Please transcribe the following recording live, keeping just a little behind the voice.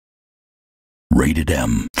Rated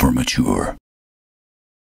M for mature.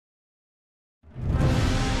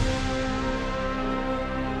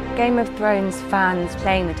 Game of Thrones fans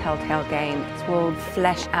playing the Telltale games will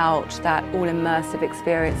flesh out that all-immersive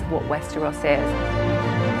experience of what Westeros is.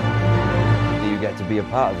 You get to be a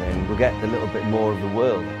part of it and we'll get a little bit more of the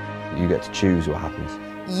world. You get to choose what happens.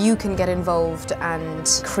 You can get involved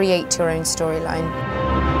and create your own storyline.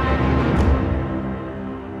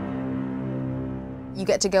 You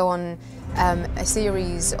get to go on a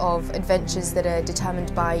series of adventures that are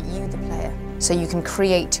determined by you, the player. So you can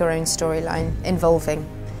create your own storyline involving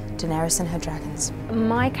Daenerys and her dragons.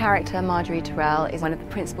 My character, Marjorie Tyrell, is one of the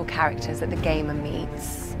principal characters that the gamer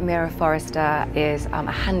meets. Mira Forrester is a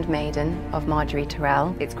handmaiden of Marjorie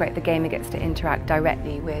Tyrell. It's great the gamer gets to interact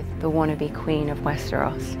directly with the wannabe queen of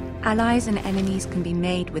Westeros. Allies and enemies can be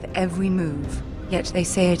made with every move, yet they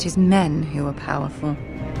say it is men who are powerful.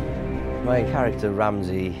 My character,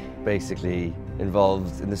 Ramsay, basically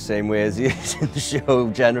involved in the same way as he is in the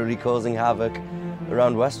show, generally causing havoc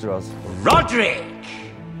around Westeros. Roderick!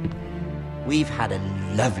 We've had a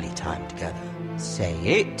lovely time together. Say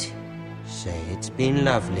it. Say it's been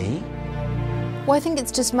lovely. Well, I think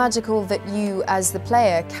it's just magical that you, as the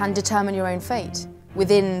player, can determine your own fate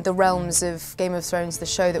within the realms of Game of Thrones, the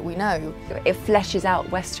show that we know. It fleshes out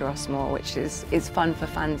Westeros more, which is fun for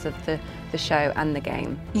fans of the show and the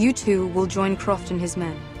game. You two will join Croft and his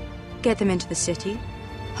men. Get them into the city,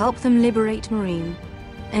 help them liberate Meereen,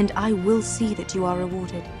 and I will see that you are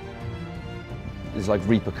rewarded. There's like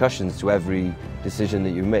repercussions to every decision that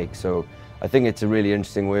you make, so I think it's a really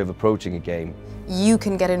interesting way of approaching a game. You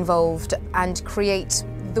can get involved and create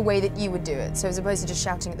the way that you would do it. So as opposed to just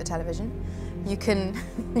shouting at the television, you can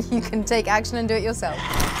take action and do it yourself.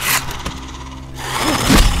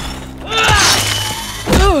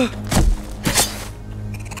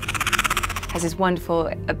 Has this wonderful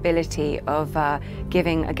ability of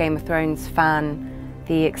giving a Game of Thrones fan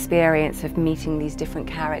the experience of meeting these different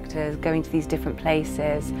characters, going to these different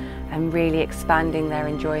places, and really expanding their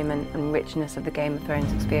enjoyment and richness of the Game of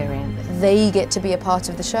Thrones experience. They get to be a part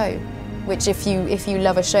of the show, which if you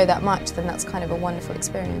love a show that much, then that's kind of a wonderful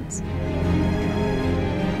experience.